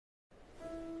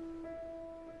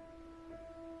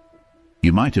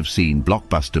You might have seen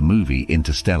blockbuster movie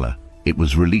Interstellar. It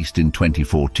was released in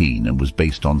 2014 and was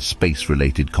based on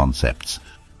space-related concepts.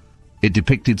 It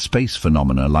depicted space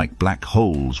phenomena like black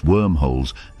holes,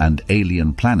 wormholes, and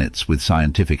alien planets with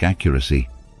scientific accuracy.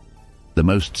 The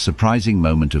most surprising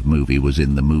moment of movie was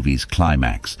in the movie's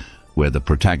climax, where the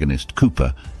protagonist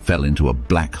Cooper fell into a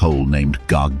black hole named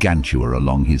Gargantua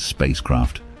along his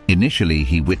spacecraft. Initially,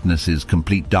 he witnesses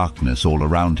complete darkness all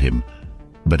around him,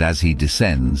 but as he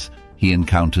descends, he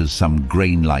encounters some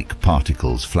grain-like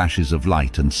particles, flashes of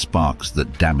light and sparks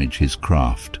that damage his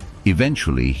craft.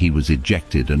 Eventually, he was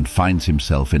ejected and finds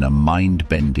himself in a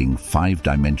mind-bending,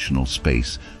 five-dimensional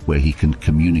space where he can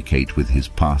communicate with his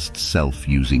past self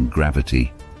using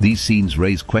gravity. These scenes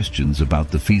raise questions about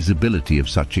the feasibility of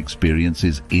such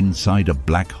experiences inside a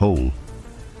black hole.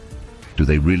 Do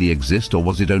they really exist, or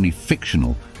was it only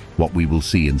fictional, what we will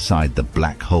see inside the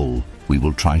black hole? We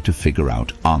will try to figure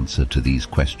out answer to these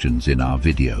questions in our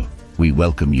video. We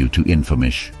welcome you to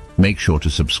Infomish. Make sure to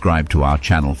subscribe to our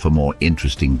channel for more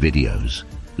interesting videos.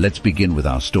 Let's begin with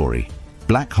our story.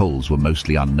 Black holes were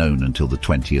mostly unknown until the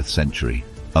 20th century.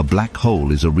 A black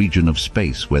hole is a region of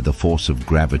space where the force of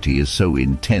gravity is so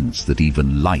intense that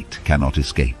even light cannot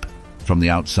escape. From the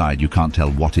outside, you can't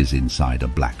tell what is inside a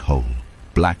black hole.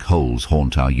 Black holes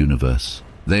haunt our universe.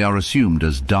 They are assumed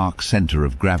as dark center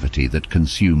of gravity that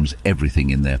consumes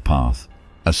everything in their path.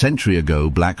 A century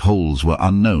ago, black holes were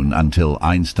unknown until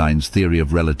Einstein's theory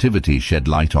of relativity shed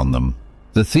light on them.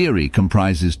 The theory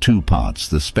comprises two parts: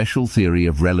 the special theory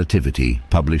of relativity,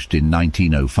 published in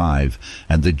 1905,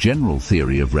 and the general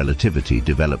theory of relativity,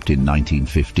 developed in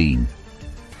 1915.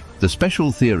 The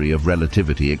special theory of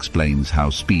relativity explains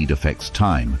how speed affects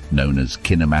time, known as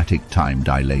kinematic time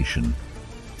dilation.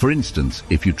 For instance,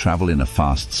 if you travel in a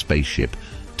fast spaceship,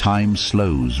 time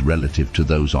slows relative to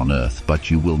those on Earth, but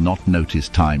you will not notice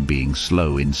time being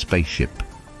slow in spaceship.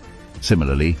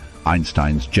 Similarly,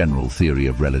 Einstein's general theory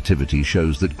of relativity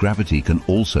shows that gravity can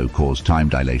also cause time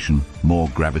dilation. More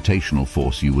gravitational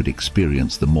force you would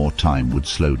experience, the more time would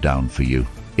slow down for you.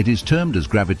 It is termed as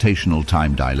gravitational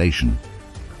time dilation.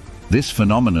 This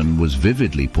phenomenon was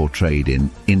vividly portrayed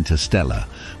in Interstellar,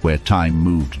 where time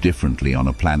moved differently on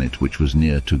a planet which was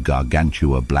near to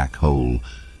Gargantua black hole.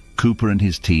 Cooper and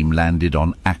his team landed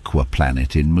on Aqua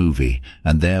Planet in movie,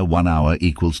 and there 1 hour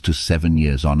equals to 7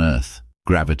 years on Earth.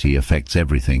 Gravity affects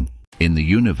everything. In the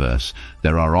universe,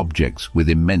 there are objects with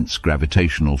immense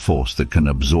gravitational force that can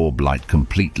absorb light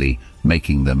completely,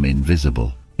 making them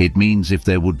invisible. It means if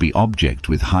there would be object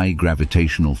with high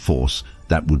gravitational force,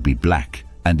 that would be black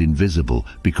and invisible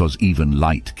because even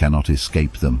light cannot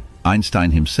escape them.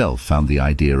 Einstein himself found the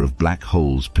idea of black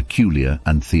holes peculiar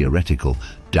and theoretical,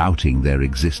 doubting their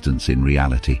existence in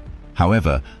reality.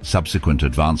 However, subsequent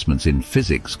advancements in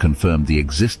physics confirmed the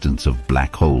existence of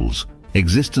black holes.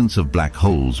 Existence of black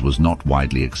holes was not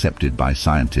widely accepted by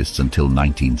scientists until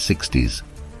 1960s.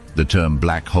 The term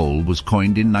black hole was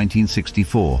coined in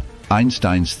 1964.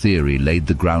 Einstein's theory laid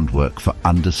the groundwork for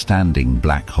understanding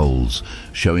black holes,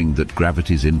 showing that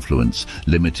gravity's influence,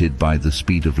 limited by the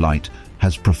speed of light,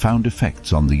 has profound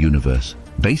effects on the universe.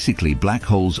 Basically, black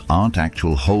holes aren't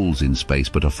actual holes in space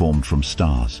but are formed from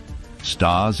stars.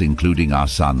 Stars, including our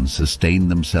sun, sustain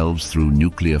themselves through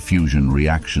nuclear fusion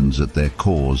reactions at their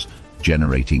cores,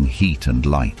 generating heat and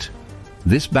light.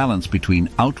 This balance between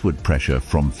outward pressure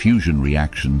from fusion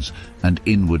reactions and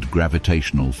inward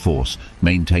gravitational force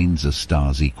maintains a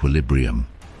star's equilibrium.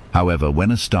 However,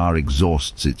 when a star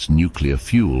exhausts its nuclear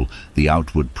fuel, the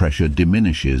outward pressure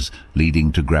diminishes,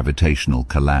 leading to gravitational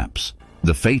collapse.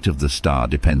 The fate of the star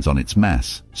depends on its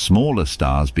mass. Smaller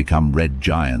stars become red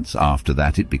giants. After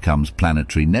that, it becomes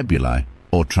planetary nebulae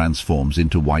or transforms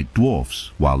into white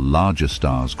dwarfs, while larger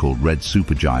stars called red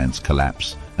supergiants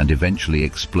collapse and eventually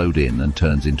explode in and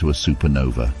turns into a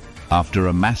supernova. After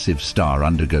a massive star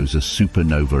undergoes a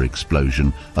supernova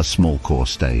explosion, a small core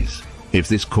stays. If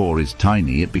this core is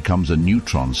tiny, it becomes a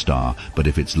neutron star, but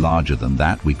if it's larger than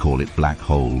that, we call it black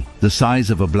hole. The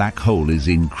size of a black hole is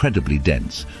incredibly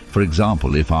dense. For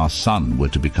example, if our sun were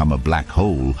to become a black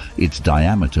hole, its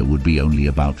diameter would be only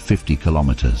about 50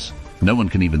 kilometers. No one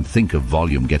can even think of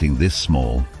volume getting this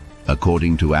small.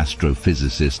 According to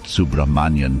astrophysicist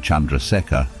Subramanian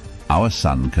Chandrasekhar, our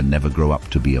sun can never grow up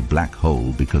to be a black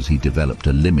hole because he developed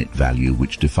a limit value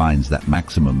which defines that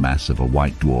maximum mass of a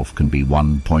white dwarf can be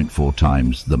 1.4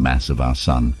 times the mass of our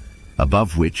sun,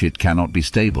 above which it cannot be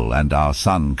stable, and our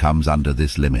sun comes under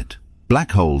this limit.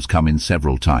 Black holes come in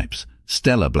several types.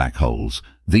 Stellar black holes.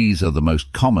 These are the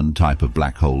most common type of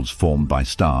black holes formed by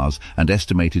stars and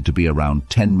estimated to be around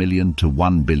 10 million to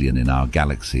 1 billion in our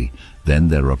galaxy. Then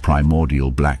there are primordial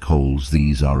black holes.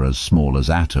 These are as small as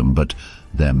atom, but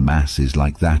their mass is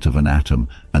like that of an atom,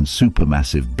 and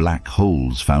supermassive black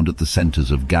holes found at the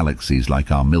centers of galaxies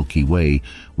like our Milky Way,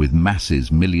 with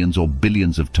masses millions or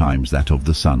billions of times that of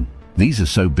the Sun. These are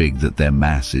so big that their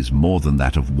mass is more than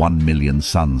that of 1 million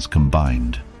suns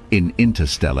combined. In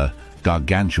Interstellar,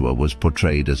 Gargantua was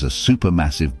portrayed as a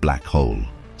supermassive black hole.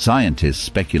 Scientists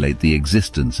speculate the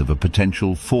existence of a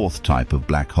potential fourth type of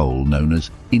black hole known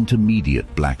as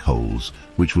intermediate black holes,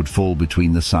 which would fall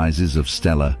between the sizes of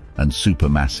stellar and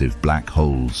supermassive black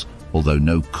holes, although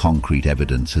no concrete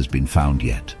evidence has been found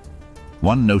yet.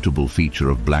 One notable feature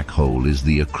of black hole is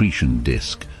the accretion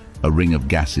disk, a ring of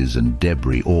gases and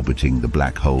debris orbiting the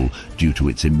black hole due to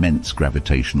its immense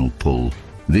gravitational pull.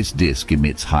 This disk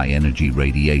emits high-energy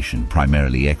radiation,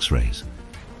 primarily X-rays.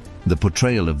 The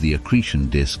portrayal of the accretion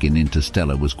disk in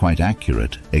Interstellar was quite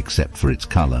accurate, except for its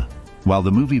color. While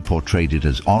the movie portrayed it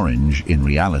as orange, in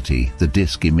reality, the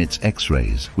disk emits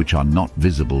X-rays, which are not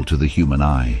visible to the human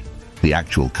eye. The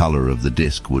actual color of the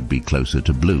disk would be closer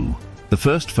to blue. The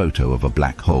first photo of a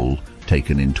black hole,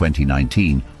 taken in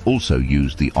 2019, also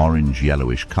used the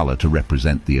orange-yellowish color to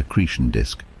represent the accretion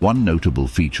disk. One notable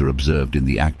feature observed in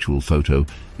the actual photo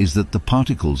is that the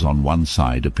particles on one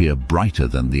side appear brighter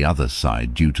than the other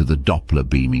side due to the Doppler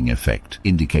beaming effect,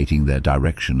 indicating their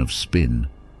direction of spin.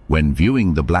 When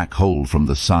viewing the black hole from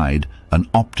the side, an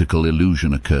optical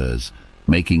illusion occurs,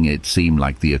 making it seem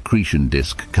like the accretion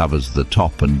disk covers the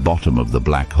top and bottom of the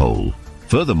black hole.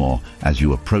 Furthermore, as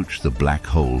you approach the black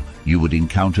hole, you would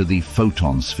encounter the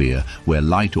photon sphere, where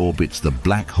light orbits the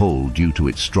black hole due to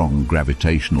its strong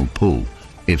gravitational pull.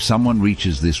 If someone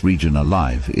reaches this region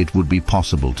alive, it would be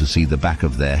possible to see the back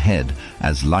of their head,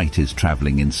 as light is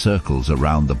traveling in circles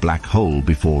around the black hole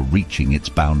before reaching its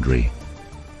boundary.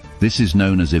 This is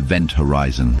known as event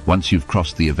horizon. Once you've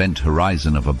crossed the event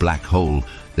horizon of a black hole,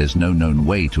 there's no known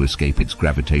way to escape its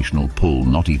gravitational pull,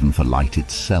 not even for light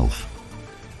itself.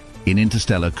 In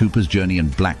Interstellar, Cooper's journey in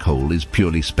black hole is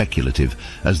purely speculative,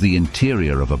 as the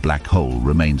interior of a black hole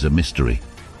remains a mystery.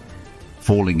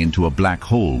 Falling into a black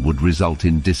hole would result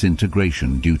in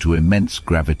disintegration due to immense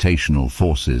gravitational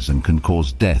forces and can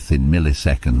cause death in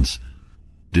milliseconds.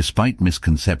 Despite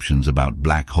misconceptions about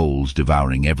black holes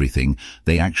devouring everything,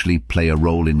 they actually play a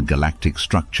role in galactic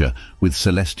structure, with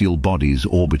celestial bodies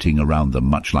orbiting around them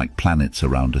much like planets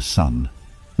around a sun.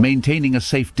 Maintaining a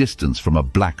safe distance from a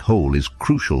black hole is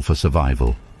crucial for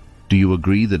survival. Do you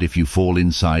agree that if you fall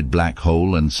inside black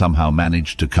hole and somehow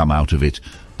manage to come out of it,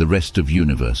 the rest of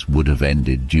universe would have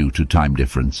ended due to time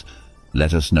difference?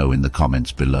 Let us know in the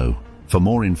comments below. For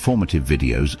more informative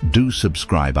videos, do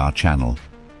subscribe our channel.